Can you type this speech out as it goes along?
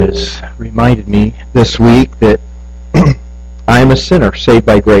has reminded me this week that I am a sinner saved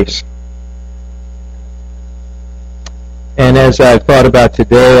by grace. And as I've thought about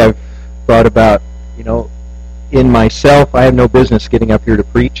today, I've thought about, in myself, I have no business getting up here to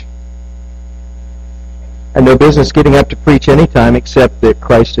preach. I have no business getting up to preach anytime except that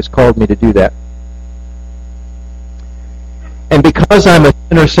Christ has called me to do that. And because I'm a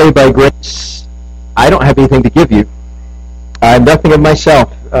sinner saved by grace, I don't have anything to give you. I have nothing of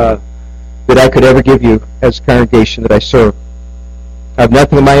myself that I could ever give you as a congregation that I serve. I have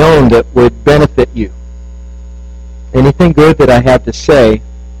nothing of my own that would benefit you. Anything good that I have to say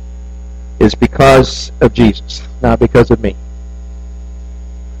is because of Jesus, not because of me.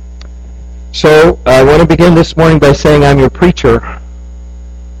 So I want to begin this morning by saying I'm your preacher,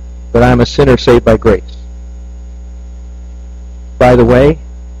 but I'm a sinner saved by grace. By the way,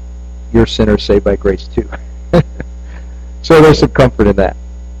 you're sinners saved by grace too. So there's some comfort in that.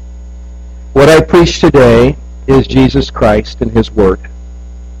 What I preach today is Jesus Christ and His Word.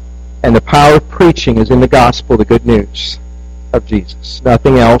 And the power of preaching is in the gospel, the good news of Jesus.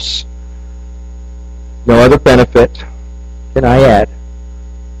 Nothing else, no other benefit can I add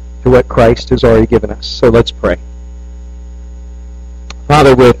to what Christ has already given us. So let's pray.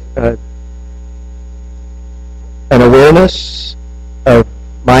 Father, with an awareness of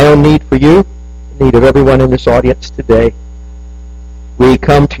my own need for you, the need of everyone in this audience today, we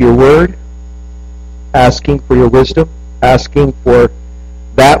come to your word, asking for your wisdom, asking for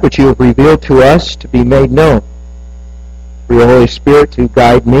that which you have revealed to us to be made known. For your Holy Spirit to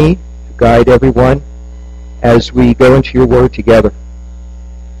guide me, to guide everyone as we go into your word together.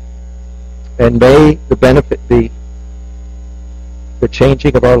 And may the benefit be the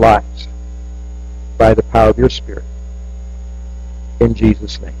changing of our lives by the power of your Spirit. In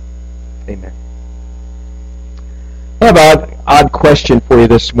Jesus' name, amen. I have an odd question for you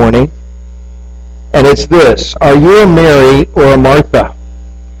this morning, and it's this. Are you a Mary or a Martha?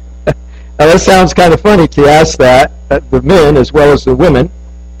 Now, that sounds kind of funny to ask that, the men as well as the women,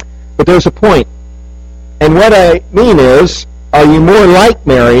 but there's a point. And what I mean is, are you more like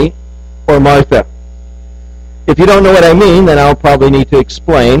Mary or Martha? If you don't know what I mean, then I'll probably need to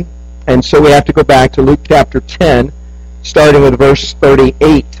explain. And so we have to go back to Luke chapter 10, starting with verse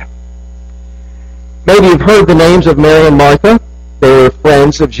 38. Maybe you've heard the names of Mary and Martha. They were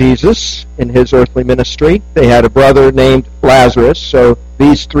friends of Jesus in his earthly ministry. They had a brother named Lazarus, so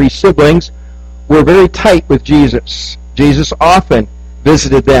these three siblings were very tight with Jesus. Jesus often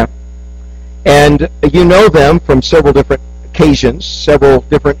visited them. And you know them from several different occasions, several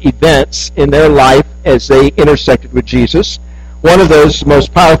different events in their life as they intersected with Jesus. One of those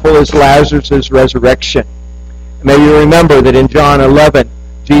most powerful is Lazarus' resurrection. Maybe you remember that in John 11,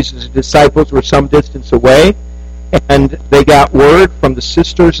 Jesus' disciples were some distance away, and they got word from the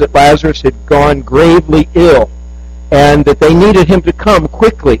sisters that Lazarus had gone gravely ill, and that they needed him to come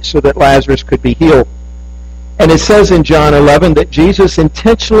quickly so that Lazarus could be healed. And it says in John 11 that Jesus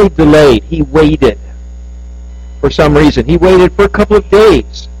intentionally delayed. He waited for some reason. He waited for a couple of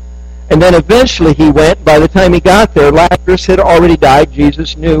days. And then eventually he went. By the time he got there, Lazarus had already died.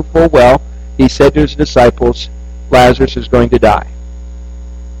 Jesus knew full well. He said to his disciples, Lazarus is going to die.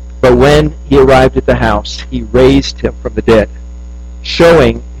 But when he arrived at the house, he raised him from the dead,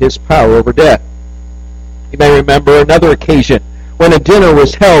 showing his power over death. You may remember another occasion when a dinner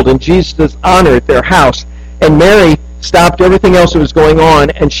was held in Jesus' honor at their house, and Mary stopped everything else that was going on,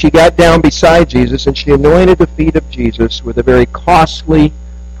 and she got down beside Jesus, and she anointed the feet of Jesus with a very costly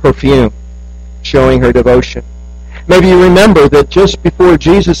perfume, showing her devotion. Maybe you remember that just before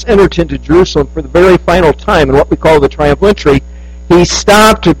Jesus entered into Jerusalem for the very final time in what we call the triumphal entry, he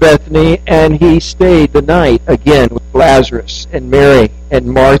stopped at Bethany and he stayed the night again with Lazarus and Mary and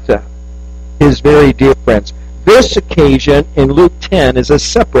Martha, his very dear friends. This occasion in Luke 10 is a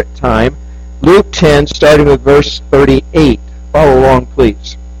separate time. Luke 10, starting with verse 38. Follow along,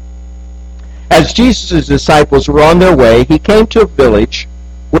 please. As Jesus' disciples were on their way, he came to a village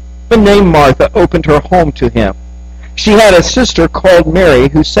where a woman named Martha opened her home to him. She had a sister called Mary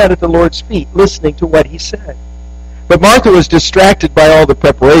who sat at the Lord's feet listening to what he said. But Martha was distracted by all the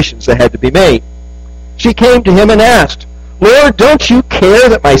preparations that had to be made. She came to him and asked, Lord, don't you care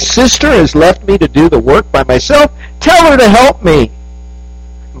that my sister has left me to do the work by myself? Tell her to help me.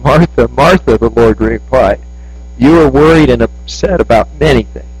 Martha, Martha, the Lord replied, you are worried and upset about many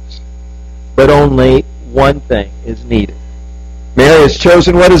things, but only one thing is needed. Mary has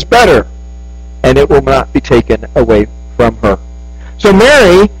chosen what is better, and it will not be taken away from her. So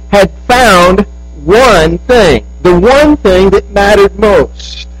Mary had found one thing, the one thing that mattered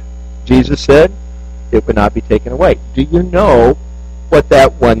most. Jesus said it would not be taken away. Do you know what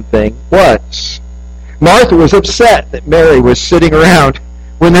that one thing was. Martha was upset that Mary was sitting around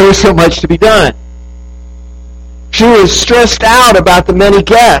when there was so much to be done. She was stressed out about the many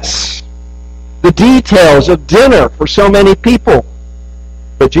guests, the details of dinner for so many people.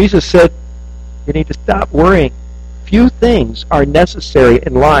 But Jesus said, you need to stop worrying. Few things are necessary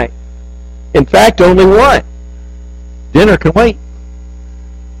in life. In fact, only one. Dinner can wait.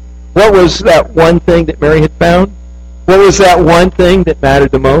 What was that one thing that Mary had found? What was that one thing that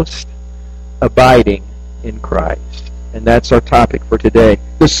mattered the most? Abiding in Christ. And that's our topic for today.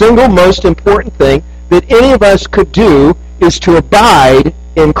 The single most important thing that any of us could do is to abide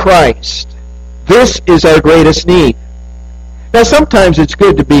in Christ. This is our greatest need. Now, sometimes it's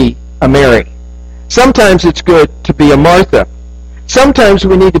good to be a Mary. Sometimes it's good to be a Martha. Sometimes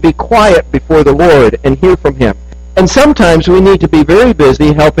we need to be quiet before the Lord and hear from Him. And sometimes we need to be very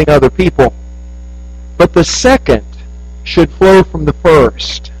busy helping other people. But the second should flow from the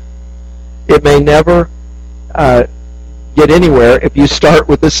first. It may never get anywhere if you start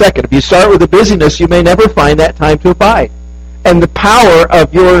with the second. If you start with the busyness, you may never find that time to abide. And the power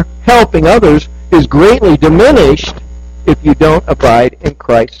of your helping others is greatly diminished if you don't abide in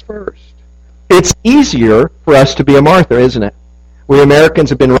Christ first. It's easier for us to be a Martha, isn't it? We Americans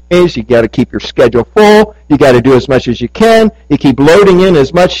have been raised, you got to keep your schedule full, you got to do as much as you can, you keep loading in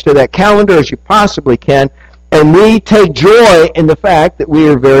as much to that calendar as you possibly can, and we take joy in the fact that we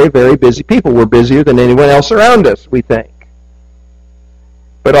are very, very busy people. We're busier than anyone else around us, we think.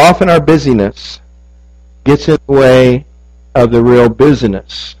 But often our busyness gets in the way of the real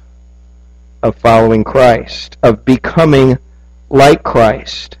business of following Christ, of becoming like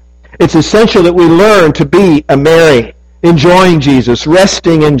Christ. It's essential that we learn to be a Mary, enjoying Jesus,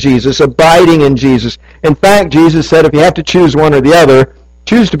 resting in Jesus, abiding in Jesus. In fact, Jesus said if you have to choose one or the other,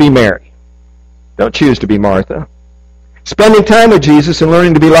 choose to be Mary. Don't choose to be Martha. Spending time with Jesus and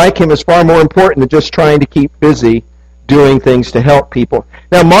learning to be like Him is far more important than just trying to keep busy doing things to help people.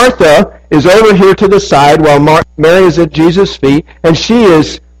 Now, Martha is over here to the side while Mary is at Jesus' feet, and she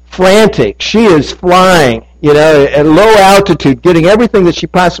is frantic. She is flying, at low altitude, getting everything that she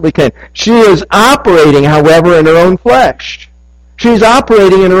possibly can. She is operating, however, in her own flesh. She's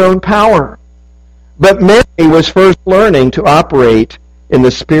operating in her own power. But Mary was first learning to operate in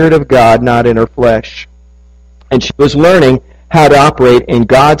the Spirit of God, not in her flesh. And she was learning how to operate in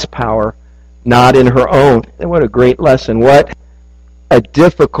God's power, not in her own. And what a great lesson. What a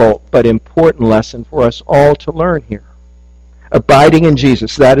difficult but important lesson for us all to learn here. Abiding in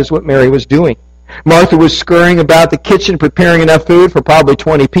Jesus. That is what Mary was doing. Martha was scurrying about the kitchen preparing enough food for probably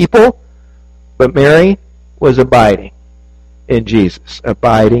 20 people. But Mary was abiding in Jesus.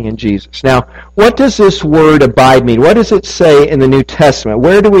 Abiding in Jesus. Now, what does this word abide mean? What does it say in the New Testament?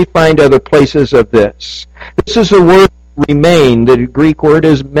 Where do we find other places of this? This is the word remain. The Greek word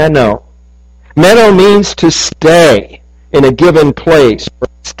is meno. Meno means to stay in a given place, or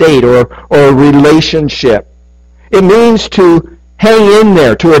state, or a relationship. It means to hang in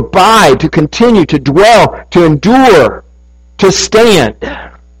there, to abide, to continue, to dwell, to endure, to stand.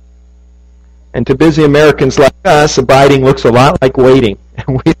 And to busy Americans like us, abiding looks a lot like waiting.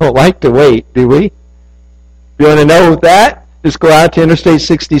 And we don't like to wait, do we? If you want to know that, just go out to Interstate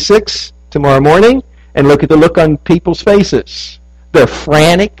 66 tomorrow morning and look at the look on people's faces. They're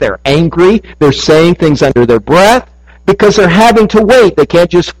frantic, they're angry, they're saying things under their breath because they're having to wait. They can't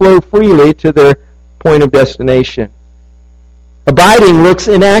just flow freely to their point of destination. Abiding looks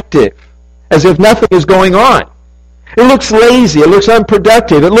inactive, as if nothing is going on. It looks lazy, it looks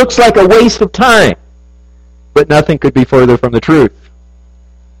unproductive, it looks like a waste of time. But nothing could be further from the truth.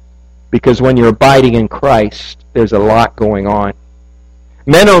 Because when you're abiding in Christ, there's a lot going on.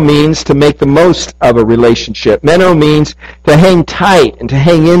 Meno means to make the most of a relationship. Meno means to hang tight and to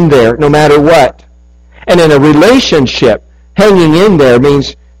hang in there no matter what. And in a relationship, hanging in there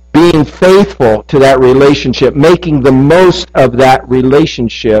means being faithful to that relationship, making the most of that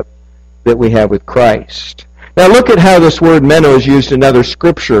relationship that we have with Christ. Now look at how this word meno is used in other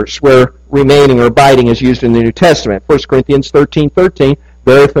scriptures where remaining or abiding is used in the New Testament. 1 Corinthians 13:13,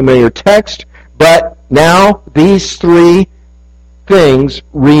 very familiar text. But now these three things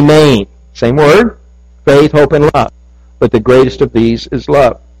remain. Same word, faith, hope, and love. But the greatest of these is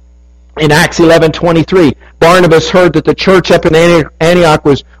love. In Acts 11:23, Barnabas heard that the church up in Antioch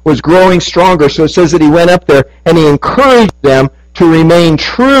was growing stronger, so it says that he went up there and he encouraged them to remain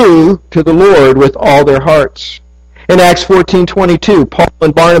true to the Lord with all their hearts. In Acts 14:22, Paul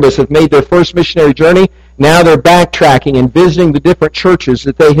and Barnabas have made their first missionary journey. Now they're backtracking and visiting the different churches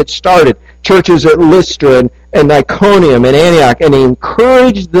that they had started, churches at Lystra and Iconium and Antioch, and he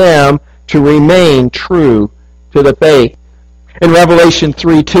encouraged them to remain true to the faith. In Revelation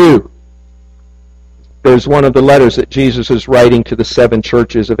 3:2, there's one of the letters that Jesus is writing to the 7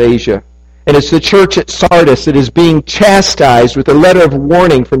 churches of Asia. And it's the church at Sardis that is being chastised with a letter of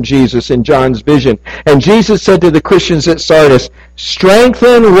warning from Jesus in John's vision. And Jesus said to the Christians at Sardis,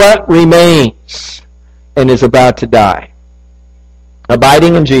 strengthen what remains and is about to die.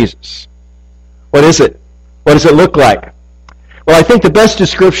 Abiding in Jesus. What is it? What does it look like? Well, I think the best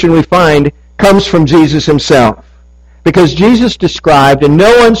description we find comes from Jesus himself. Because Jesus described in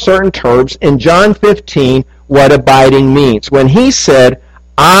no uncertain terms in John 15 what abiding means. When he said,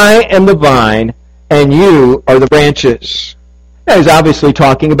 I am the vine, and you are the branches. Now, he's obviously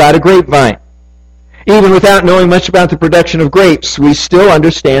talking about a grapevine. Even without knowing much about the production of grapes, we still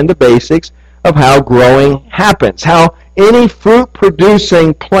understand the basics of how growing happens, how any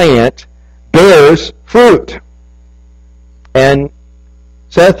fruit-producing plant bears fruit. And,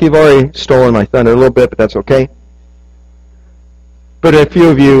 Seth, you've already stolen my thunder a little bit, but that's okay. But a few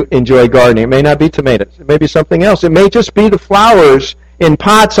of you enjoy gardening. It may not be tomatoes. It may be something else. It may just be the flowers in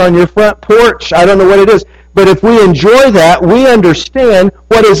pots on your front porch. I don't know what it is. But if we enjoy that, we understand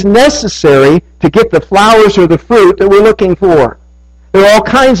what is necessary to get the flowers or the fruit that we're looking for. There are all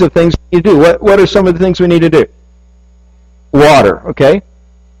kinds of things you do. What are some of the things we need to do? Water, okay?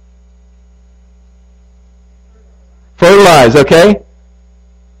 Fertilize, okay?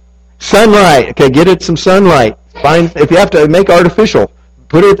 Sunlight, okay, get it some sunlight. Find, if you have to make artificial,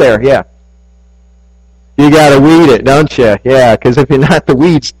 put it there, yeah. You got to weed it, don't you? Yeah, because if you're not, the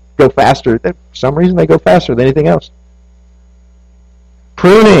weeds go faster. For some reason, they go faster than anything else.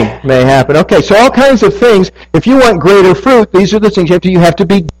 Pruning may happen. Okay, so all kinds of things. If you want greater fruit, these are the things you have to do. You have to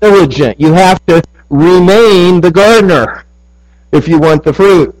be diligent. You have to remain the gardener if you want the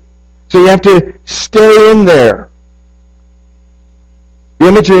fruit. So you have to stay in there. The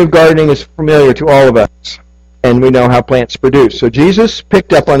imagery of gardening is familiar to all of us, and we know how plants produce. So Jesus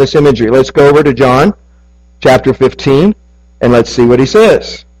picked up on this imagery. Let's go over to John chapter 15, and let's see what he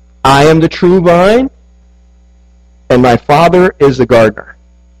says. I am the true vine, and my Father is the gardener.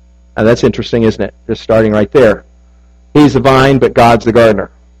 Now that's interesting, isn't it? Just starting right there. He's the vine, but God's the gardener.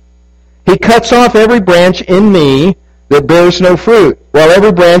 He cuts off every branch in me that bears no fruit, while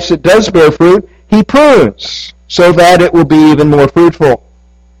every branch that does bear fruit, he prunes, so that it will be even more fruitful.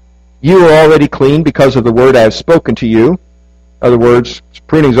 You are already clean because of the word I have spoken to you. In other words,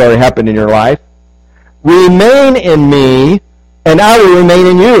 pruning's already happened in your life. Remain in me, and I will remain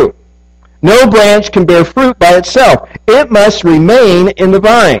in you. No branch can bear fruit by itself. It must remain in the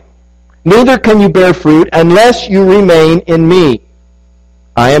vine. Neither can you bear fruit unless you remain in me.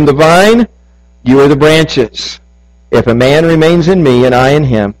 I am the vine, you are the branches. If a man remains in me and I in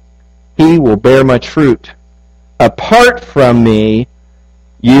him, he will bear much fruit. Apart from me,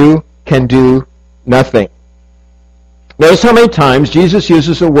 you can do nothing. Notice how many times Jesus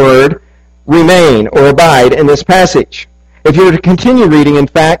uses the word remain or abide in this passage. If you were to continue reading, in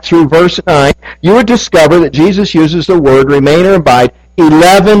fact, through verse 9, you would discover that Jesus uses the word remain or abide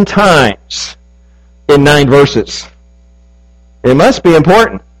 11 times in 9 verses. It must be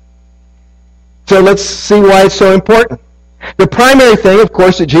important. So let's see why it's so important. The primary thing, of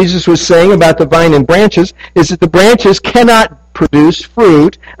course, that Jesus was saying about the vine and branches is that the branches cannot produce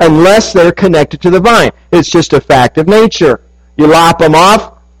fruit unless they're connected to the vine. It's just a fact of nature. You lop them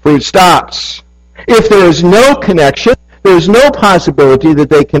off, fruit stops. If there is no connection, there is no possibility that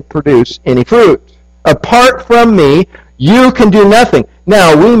they can produce any fruit. Apart from me, you can do nothing.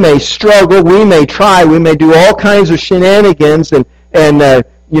 Now, we may struggle, we may try, we may do all kinds of shenanigans and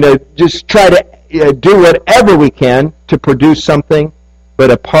just try to do whatever we can to produce something,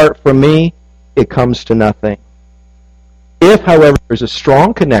 but apart from me, it comes to nothing. If, however, there's a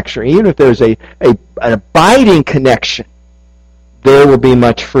strong connection, even if there's an abiding connection, there will be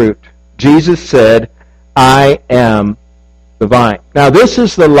much fruit. Jesus said, I am the vine. Now, this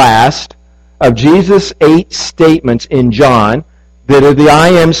is the last of Jesus' 8 statements in John that are the I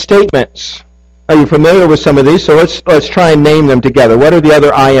am statements. Are you familiar with some of these? So let's try and name them together. What are the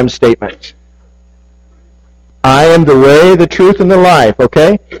other I am statements? I am the way, the truth, and the life,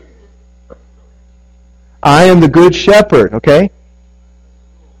 okay? I am the good shepherd, okay?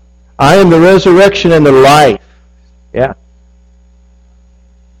 I am the resurrection and the life. Yeah.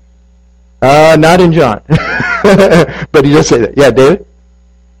 Not in John. But he does say that. Yeah, David?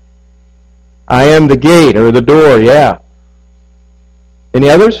 I am the gate or the door, yeah. Any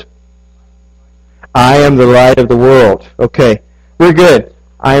others? I am the light of the world. Okay, we're good.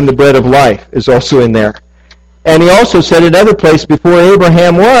 I am the bread of life is also in there. And he also said another place, before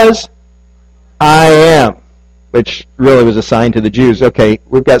Abraham was, I am, which really was a sign to the Jews. Okay,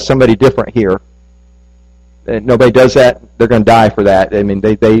 we've got somebody different here. Nobody does that, they're going to die for that. I mean,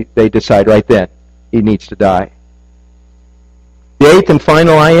 they decide right then, he needs to die. The eighth and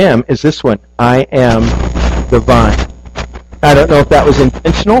final I am is this one. I am the vine. I don't know if that was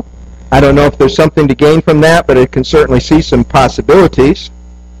intentional. I don't know if there's something to gain from that, but it can certainly see some possibilities.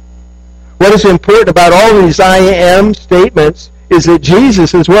 What is important about all these I am statements is that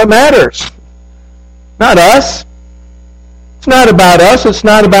Jesus is what matters. Not us. It's not about us. It's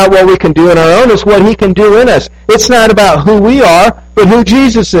not about what we can do on our own. It's what he can do in us. It's not about who we are, but who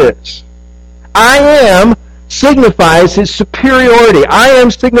Jesus is. I am signifies his superiority. I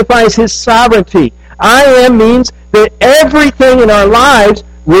am signifies his sovereignty. I am means that everything in our lives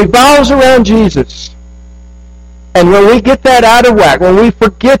revolves around Jesus. And when we get that out of whack, when we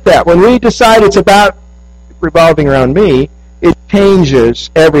forget that, when we decide it's about revolving around me, it changes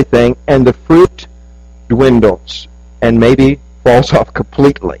everything and the fruit dwindles and maybe falls off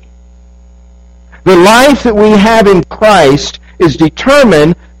completely. The life that we have in Christ is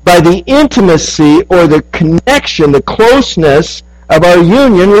determined by the intimacy or the connection, the closeness of our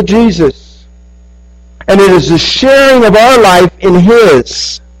union with Jesus. And it is the sharing of our life in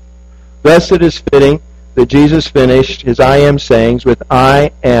his. Thus it is fitting that Jesus finished his I am sayings with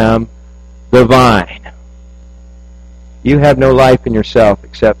I am the vine. You have no life in yourself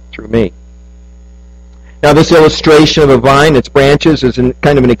except through me. Now this illustration of a vine, its branches, is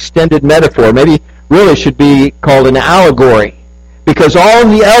kind of an extended metaphor. Maybe really should be called an allegory, because all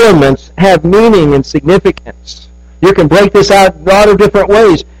the elements have meaning and significance. You can break this out in a lot of different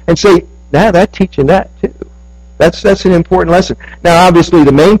ways and say, now that's teaching that too. That's an important lesson. Now obviously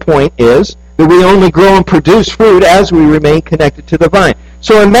the main point is that we only grow and produce fruit as we remain connected to the vine.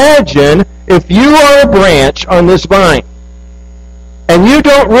 So imagine if you are a branch on this vine, and you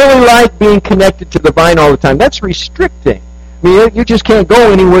don't really like being connected to the vine all the time. That's restricting. I mean, you just can't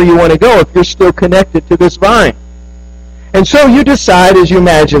go anywhere you want to go if you're still connected to this vine. And so you decide, as you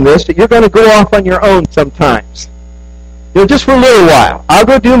imagine this, that you're going to go off on your own sometimes. Just for a little while. I'll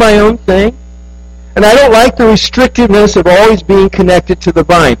go do my own thing. And I don't like the restrictiveness of always being connected to the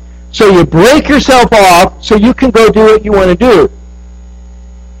vine. So you break yourself off so you can go do what you want to do.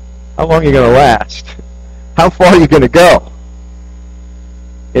 How long are you going to last? How far are you going to go?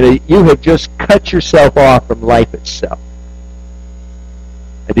 You have just cut yourself off from life itself.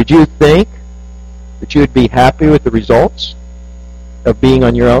 And did you think that you would be happy with the results of being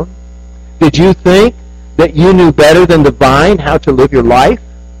on your own? Did you think that you knew better than the vine how to live your life?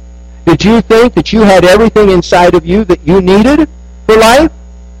 Did you think that you had everything inside of you that you needed for life?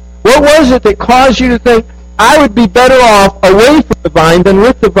 What was it that caused you to think, I would be better off away from the vine than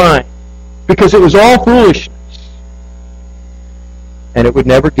with the vine? Because it was all foolishness. And it would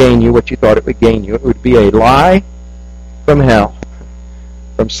never gain you what you thought it would gain you. It would be a lie from hell,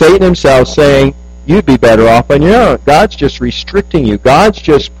 from Satan himself saying, you'd be better off on your own. God's just restricting you. God's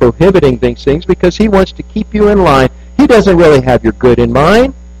just prohibiting these things because he wants to keep you in line. He doesn't really have your good in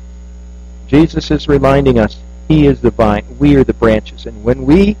mind. Jesus is reminding us he is the vine. We are the branches. And when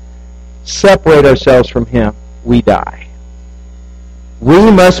we separate ourselves from him, we die.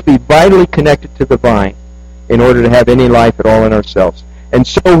 We must be vitally connected to the vine in order to have any life at all in ourselves. And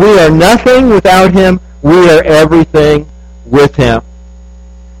so we are nothing without him. We are everything with him.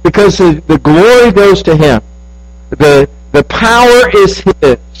 Because the glory goes to him. The power is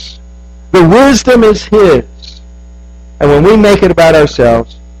his. The wisdom is his. And when we make it about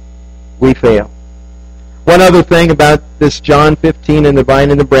ourselves, we fail. One other thing about this John 15 and the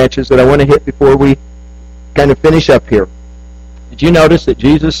vine and the branches that I want to hit before we kind of finish up here. Did you notice that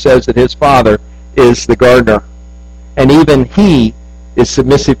Jesus says that his Father is the gardener, and even he is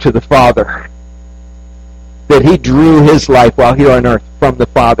submissive to the Father? That he drew his life while here on earth from the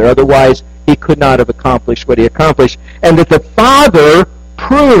Father. Otherwise, he could not have accomplished what he accomplished. And that the Father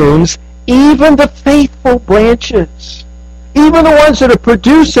prunes even the faithful branches. Even the ones that are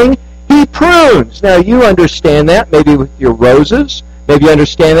producing, he prunes. Now, you understand that maybe with your roses. Maybe you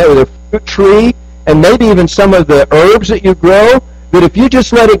understand that with a fruit tree. And maybe even some of the herbs that you grow. That if you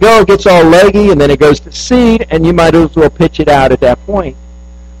just let it go, it gets all leggy, and then it goes to seed, and you might as well pitch it out at that point.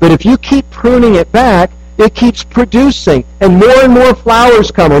 But if you keep pruning it back, it keeps producing, and more flowers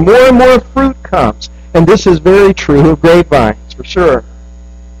come, or more and more fruit comes. And this is very true of grapevines, for sure.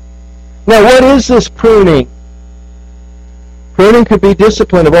 Now, what is this pruning? Pruning could be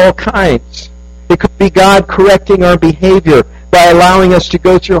discipline of all kinds. It could be God correcting our behavior by allowing us to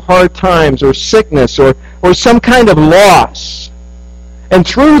go through hard times, or sickness, or some kind of loss. And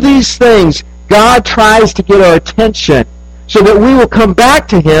through these things, God tries to get our attention so that we will come back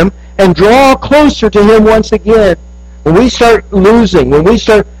to him and draw closer to him once again. When we start losing, when we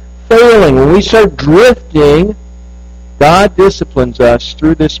start failing, when we start drifting, God disciplines us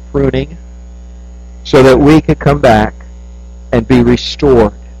through this pruning so that we can come back and be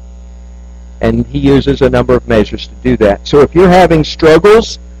restored. And He uses a number of measures to do that. So if you're having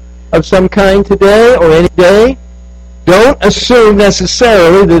struggles of some kind today or any day, don't assume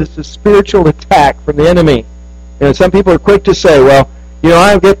necessarily that it's a spiritual attack from the enemy. You know, some people are quick to say, well,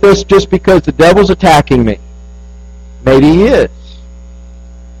 I get this just because the devil's attacking me. Maybe he is.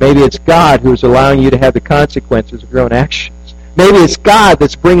 Maybe it's God who's allowing you to have the consequences of your own actions. Maybe it's God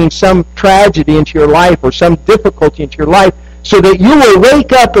that's bringing some tragedy into your life or some difficulty into your life so that you will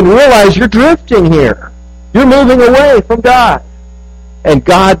wake up and realize you're drifting here. You're moving away from God. And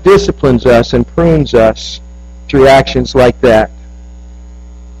God disciplines us and prunes us through actions like that.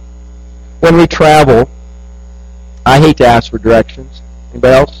 When we travel, I hate to ask for directions.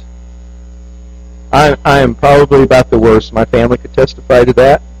 Anybody else? I am probably about the worst. My family could testify to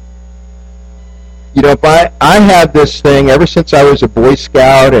that. If I have this thing ever since I was a Boy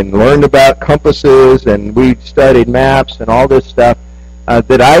Scout and learned about compasses and we studied maps and all this stuff,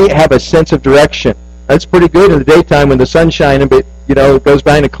 that I have a sense of direction. That's pretty good in the daytime when the sun's shining, but it goes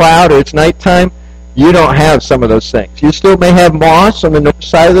behind a cloud or it's nighttime. You don't have some of those things. You still may have moss on the north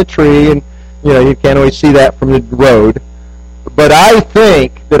side of the tree, and you can't always see that from the road. But I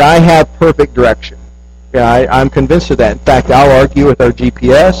think that I have perfect direction. I'm convinced of that. In fact, I'll argue with our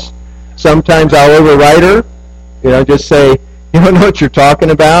GPS. Sometimes I'll override her. Just say, you don't know what you're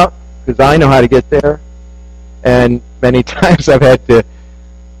talking about, because I know how to get there. And many times I've had to,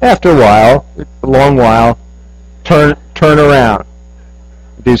 after a long while, turn around,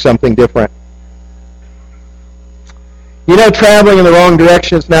 do something different. Traveling in the wrong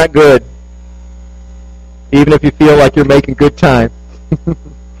direction is not good, even if you feel like you're making good time.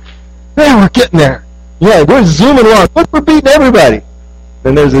 Yeah, we're getting there. Yeah, we're zooming along. Look, we're beating everybody.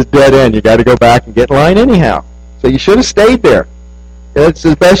 Then there's this dead end. You got to go back and get in line anyhow. So you should have stayed there. That's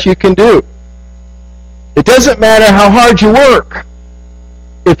the best you can do. It doesn't matter how hard you work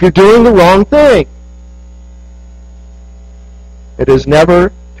if you're doing the wrong thing. It is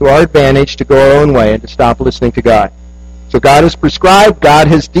never to our advantage to go our own way and to stop listening to God. So God has prescribed, God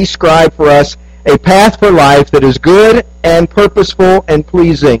has described for us a path for life that is good and purposeful and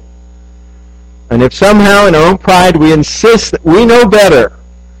pleasing. And if somehow in our own pride we insist that we know better,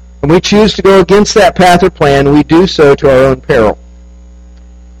 and we choose to go against that path or plan, we do so to our own peril.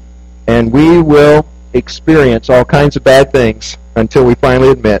 And we will experience all kinds of bad things until we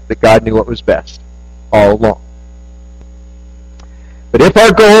finally admit that God knew what was best all along. But if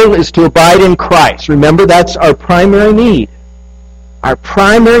our goal is to abide in Christ, remember that's our primary need. Our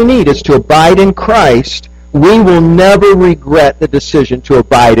primary need is to abide in Christ. We will never regret the decision to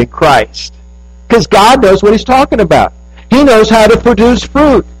abide in Christ. Because God knows what He's talking about. He knows how to produce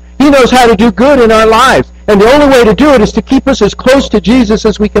fruit. He knows how to do good in our lives. And the only way to do it is to keep us as close to Jesus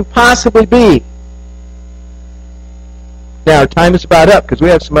as we can possibly be. Now, our time is about up because we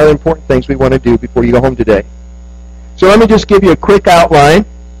have some other important things we want to do before you go home today. So let me just give you a quick outline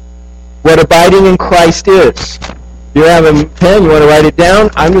what abiding in Christ is. If you have a pen, you want to write it down,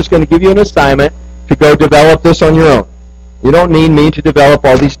 I'm just going to give you an assignment to go develop this on your own. You don't need me to develop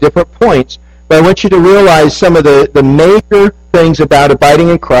all these different points, but I want you to realize some of the major things about abiding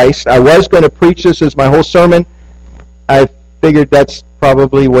in Christ. I was going to preach this as my whole sermon. I figured that's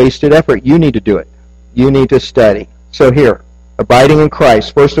probably wasted effort. You need to do it. You need to study. So here, abiding in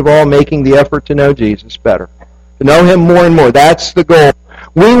Christ. First of all, making the effort to know Jesus better. To know Him more and more. That's the goal.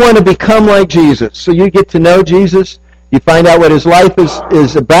 We want to become like Jesus. So you get to know Jesus. You find out what His life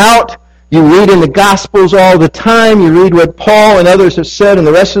is about. You read in the Gospels all the time. You read what Paul and others have said in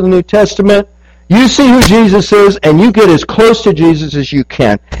the rest of the New Testament. You see who Jesus is, and you get as close to Jesus as you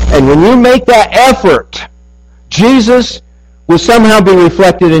can. And when you make that effort, Jesus will somehow be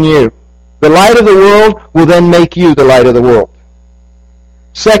reflected in you. The light of the world will then make you the light of the world.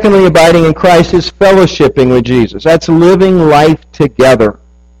 Secondly, abiding in Christ is fellowshipping with Jesus. That's living life together.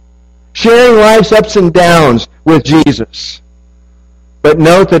 Sharing life's ups and downs with Jesus. But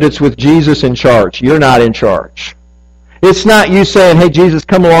note that it's with Jesus in charge. You're not in charge. It's not you saying, hey, Jesus,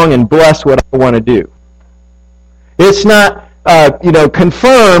 come along and bless what I want to do. It's not,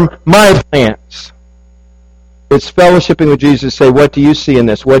 confirm my plans. It's fellowshipping with Jesus. Say, what do you see in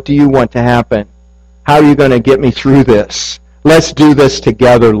this? What do you want to happen? How are you going to get me through this? Let's do this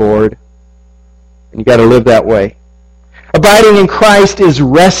together, Lord. And you've got to live that way. Abiding in Christ is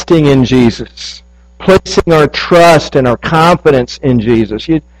resting in Jesus. Placing our trust and our confidence in Jesus.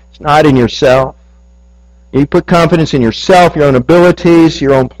 It's not in yourself. You put confidence in yourself, your own abilities,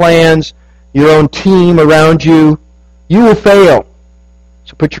 your own plans, your own team around you. You will fail.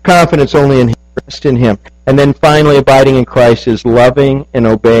 So put your confidence only in Him. Rest in Him. And then finally, abiding in Christ is loving and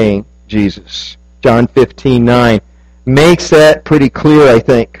obeying Jesus. John 15:9 makes that pretty clear, I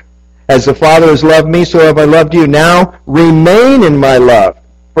think. As the Father has loved me, so have I loved you. Now remain in my love.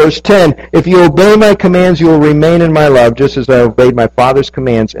 Verse 10, if you obey my commands, you will remain in my love, just as I obeyed my Father's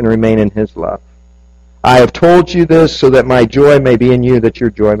commands and remain in His love. I have told you this so that my joy may be in you, that your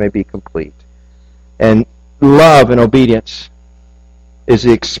joy may be complete. And love and obedience is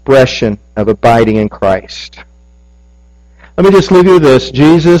the expression of abiding in Christ. Let me just leave you with this.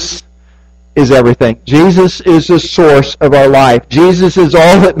 Jesus is everything. Jesus is the source of our life. Jesus is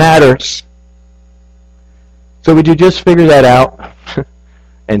all that matters. So would you just figure that out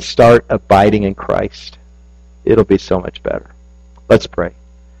and start abiding in Christ? It'll be so much better. Let's pray.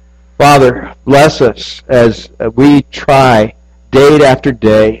 Father, bless us as we try day after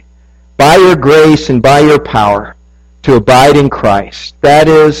day, by your grace and by your power, to abide in Christ. That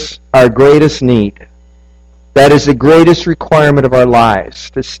is our greatest need. That is the greatest requirement of our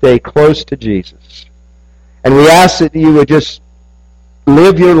lives, to stay close to Jesus. And we ask that you would just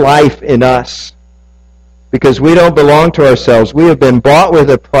live your life in us, because we don't belong to ourselves. We have been bought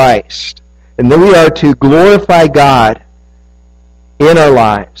with a price. And then we are to glorify God in our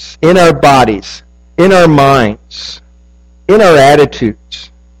lives, in our bodies, in our minds, in our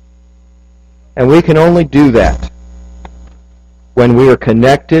attitudes. And we can only do that when we are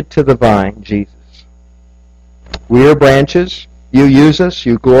connected to the vine, Jesus. We are branches. You use us.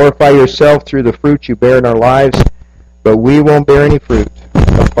 You glorify yourself through the fruit you bear in our lives, but we won't bear any fruit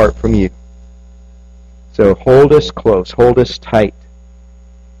apart from you. So hold us close. Hold us tight.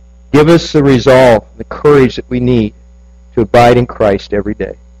 Give us the resolve, the courage that we need to abide in Christ every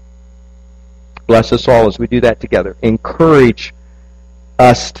day. Bless us all as we do that together. Encourage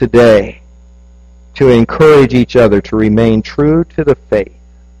us today to encourage each other to remain true to the faith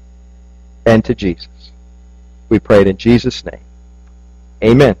and to Jesus. We pray it in Jesus' name.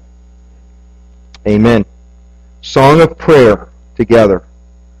 Amen. Amen. Song of prayer together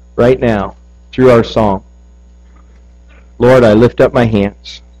right now through our song. Lord, I lift up my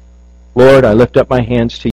hands. Lord, I lift up my hands to you.